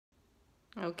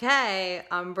Okay,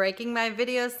 I'm breaking my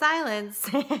video silence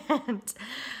and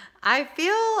I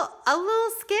feel a little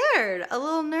scared, a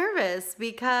little nervous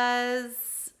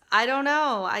because I don't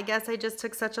know. I guess I just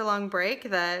took such a long break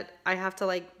that I have to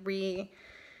like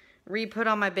re-put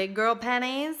on my big girl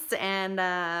panties and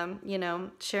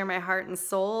share my heart and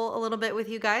soul a little bit with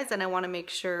you guys. And I want to make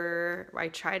sure, I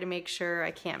try to make sure,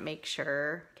 I can't make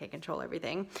sure, can't control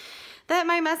everything, that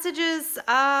my messages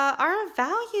are of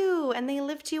value and they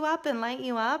lift you up and light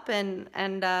you up and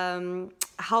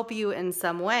help you in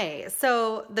some way.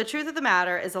 So the truth of the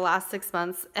matter is the last 6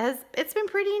 months it's been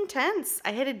pretty intense.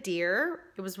 I hit a deer.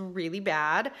 It was really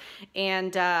bad.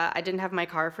 And I didn't have my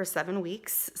car for 7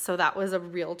 weeks. So that was a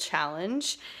real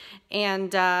challenge.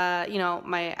 And,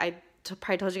 I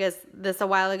probably told you guys this a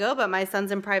while ago, but my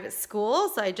son's in private school.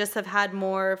 So I just have had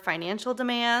more financial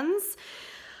demands.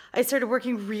 I started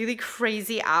working really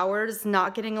crazy hours,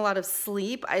 not getting a lot of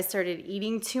sleep. I started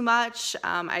eating too much.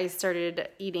 I started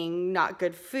eating not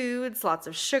good foods, lots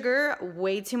of sugar,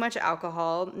 way too much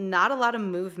alcohol, not a lot of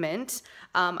movement.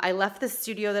 I left the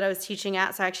studio that I was teaching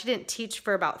at, so I actually didn't teach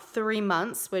for about 3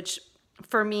 months, which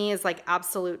for me is like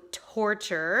absolute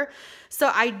torture.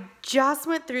 So I just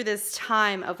went through this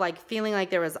time of like feeling like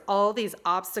there was all these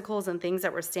obstacles and things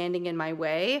that were standing in my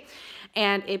way.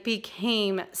 And it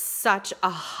became such a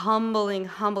humbling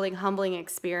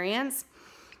experience.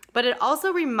 But it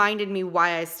also reminded me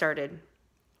why I started.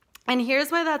 And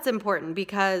here's why that's important,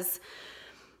 because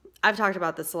I've talked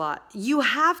about this a lot. You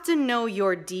have to know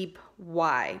your deep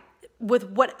why.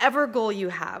 With whatever goal you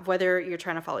have, whether you're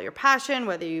trying to follow your passion,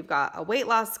 whether you've got a weight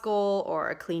loss goal or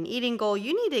a clean eating goal,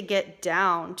 you need to get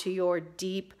down to your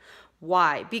deep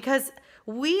why, because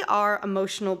we are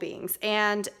emotional beings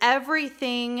and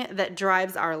everything that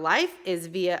drives our life is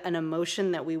via an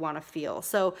emotion that we want to feel.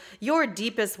 So your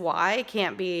deepest why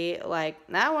can't be like,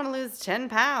 I want to lose 10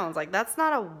 pounds. Like, that's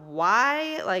not a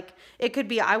why. Like, it could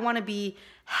be, I want to be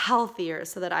healthier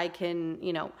so that I can,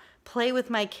 play with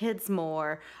my kids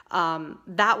more.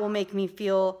 That will make me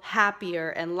feel happier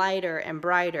and lighter and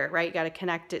brighter, right? You got to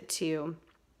connect it to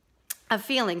a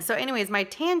feeling. So anyways, my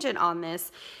tangent on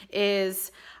this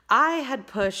is I had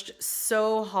pushed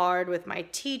so hard with my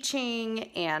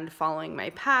teaching and following my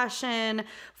passion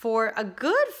for a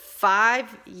good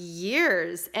 5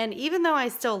 years. And even though I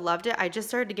still loved it, I just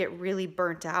started to get really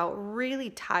burnt out, really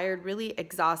tired, really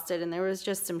exhausted. And there was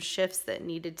just some shifts that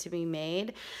needed to be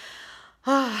made.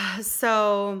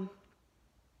 So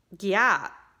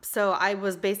I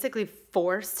was basically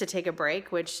forced to take a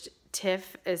break, which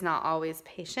Tiff is not always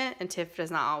patient, and Tiff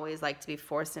does not always like to be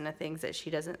forced into things that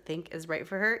she doesn't think is right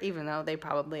for her, even though they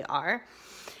probably are.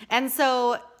 And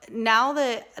so now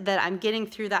that I'm getting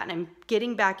through that and I'm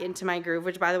getting back into my groove,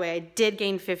 which by the way, I did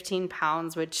gain 15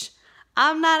 pounds, which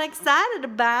I'm not excited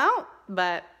about,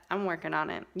 but I'm working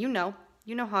on it. You know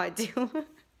how I do.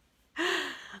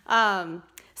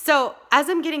 So as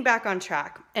I'm getting back on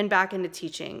track and back into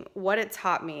teaching, what it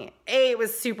taught me, A, it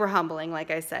was super humbling, like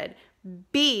I said.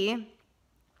 B,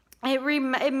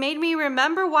 it made me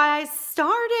remember why I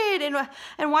started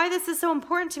and why this is so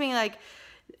important to me. Like,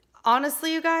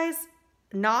 honestly, you guys,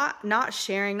 not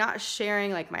sharing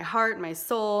like my heart, my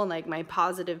soul, and like my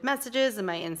positive messages and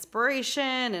my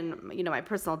inspiration and my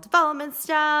personal development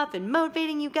stuff and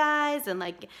motivating you guys and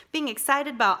like being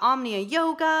excited about Omnia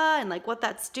Yoga and like what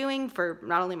that's doing for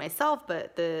not only myself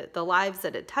but the lives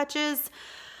that it touches.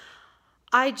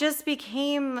 I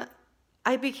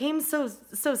became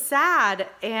so sad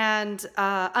and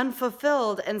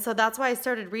unfulfilled, and so that's why I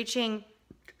started reaching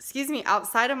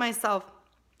outside of myself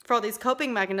for all these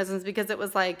coping mechanisms, because it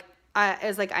was like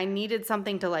I needed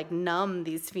something to like numb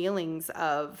these feelings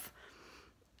of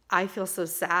I feel so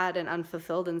sad and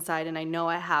unfulfilled inside, and I know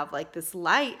I have like this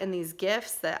light and these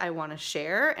gifts that I want to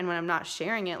share, and when I'm not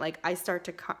sharing it, like I start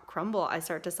to crumble, I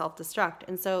start to self-destruct.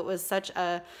 And so it was such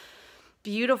a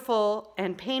beautiful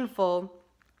and painful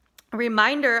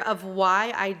reminder of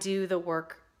why I do the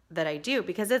work that I do,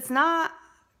 because it's not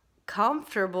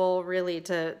comfortable really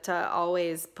to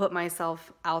always put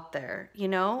myself out there,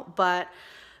 but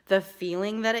the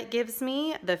feeling that it gives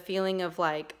me, the feeling of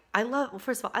like,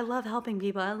 first of all, I love helping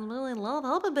people. I really love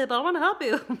helping people. I want to help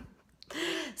you.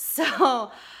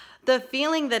 So the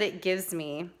feeling that it gives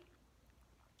me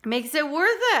makes it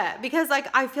worth it, because like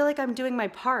I feel like I'm doing my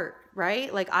part,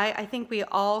 right? Like I think we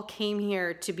all came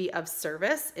here to be of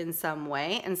service in some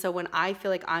way. And so when I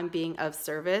feel like I'm being of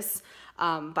service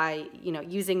by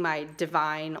using my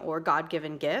divine or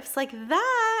God-given gifts, like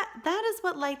that is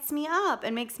what lights me up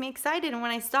and makes me excited. And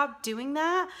when I stop doing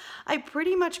that, I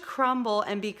pretty much crumble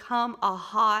and become a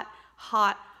hot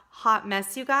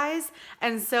mess, you guys.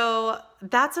 And so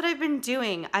that's what I've been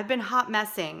doing. I've been hot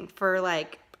messing for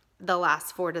like the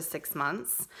last 4 to 6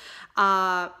 months.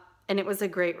 And it was a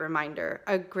great reminder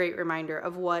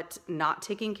of what not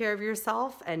taking care of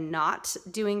yourself and not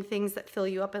doing things that fill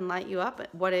you up and light you up,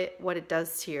 what it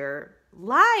does to your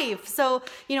life. So,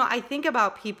 you know, I think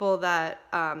about people that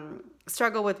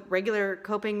struggle with regular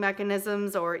coping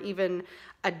mechanisms or even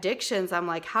addictions. I'm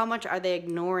like, how much are they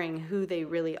ignoring who they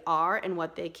really are and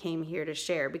what they came here to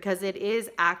share? Because it is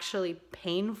actually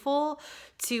painful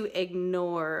to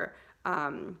ignore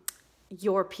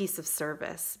your piece of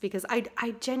service. Because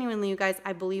I genuinely, you guys,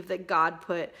 I believe that God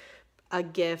put a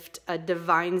gift, a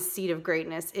divine seed of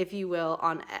greatness, if you will,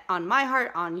 on my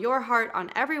heart, on your heart, on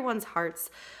everyone's hearts,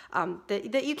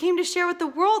 that you came to share with the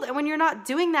world. And when you're not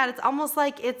doing that,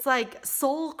 it's like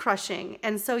soul crushing.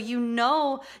 And so you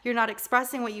know you're not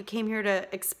expressing what you came here to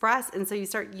express. And so you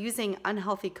start using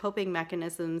unhealthy coping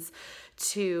mechanisms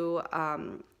to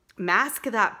mask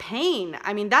that pain.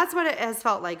 I mean, that's what it has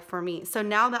felt like for me. So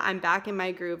now that I'm back in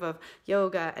my groove of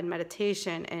yoga and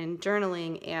meditation and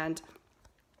journaling and,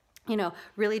 you know,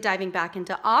 really diving back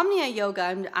into Omnia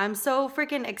yoga, I'm so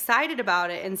freaking excited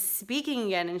about it, and speaking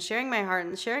again and sharing my heart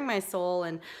and sharing my soul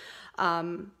and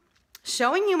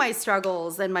showing you my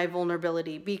struggles and my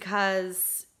vulnerability,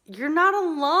 because you're not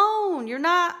alone. You're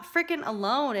not freaking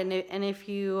alone. And if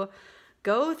you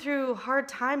go through hard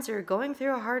times, or you're going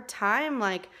through a hard time,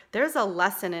 like, there's a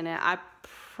lesson in it. I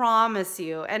promise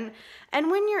you. And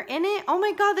when you're in it, oh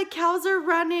my God, the cows are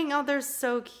running. Oh, they're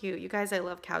so cute. You guys, I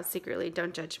love cows secretly.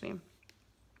 Don't judge me.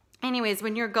 Anyways,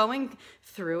 when you're going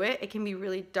through it, it can be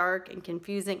really dark and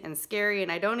confusing and scary.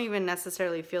 And I don't even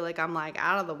necessarily feel like I'm like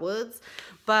out of the woods,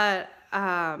 but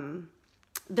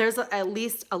there's at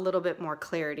least a little bit more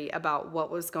clarity about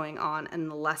what was going on and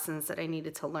the lessons that I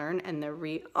needed to learn. And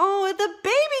oh, the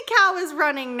baby cow is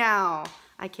running now.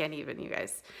 I can't even, you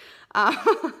guys.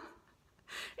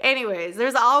 Anyways,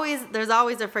 there's always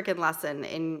a freaking lesson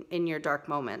in your dark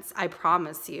moments. I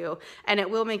promise you. And it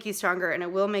will make you stronger, and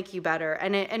it will make you better.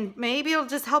 And maybe it'll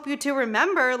just help you to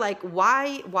remember, like,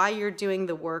 why you're doing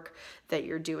the work that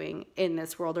you're doing in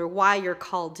this world, or why you're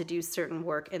called to do certain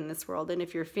work in this world. And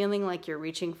if you're feeling like you're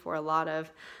reaching for a lot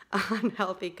of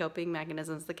unhealthy coping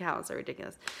mechanisms, the cows are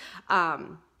ridiculous.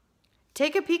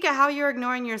 Take a peek at how you're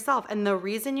ignoring yourself. And the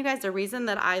reason, you guys, the reason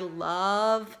that I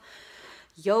love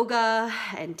yoga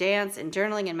and dance and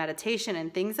journaling and meditation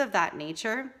and things of that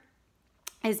nature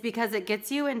is because it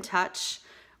gets you in touch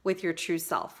with your true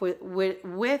self,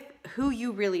 with who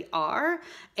you really are,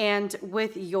 and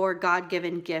with your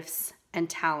God-given gifts and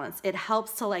talents. It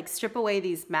helps to like strip away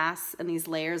these masks and these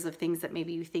layers of things that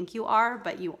maybe you think you are,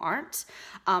 but you aren't.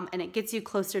 And it gets you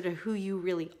closer to who you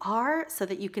really are, so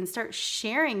that you can start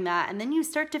sharing that. And then you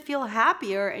start to feel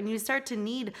happier, and you start to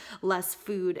need less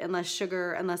food and less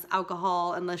sugar and less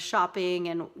alcohol and less shopping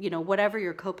and, you know, whatever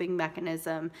your coping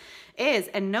mechanism is.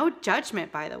 And no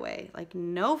judgment, by the way, like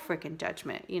no freaking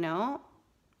judgment, you know,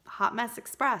 Hot Mess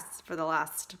Express for the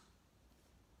last,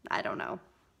 I don't know,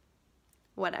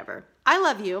 whatever. I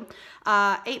love you.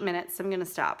 8 minutes, I'm going to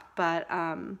stop. But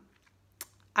I'm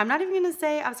not even going to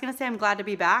say, I was going to say I'm glad to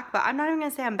be back, but I'm not even going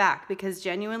to say I'm back, because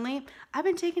genuinely, I've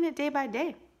been taking it day by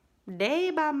day. Day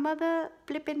by mother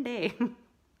flipping day. All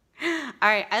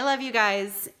right, I love you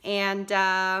guys, and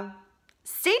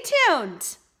stay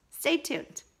tuned. Stay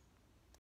tuned.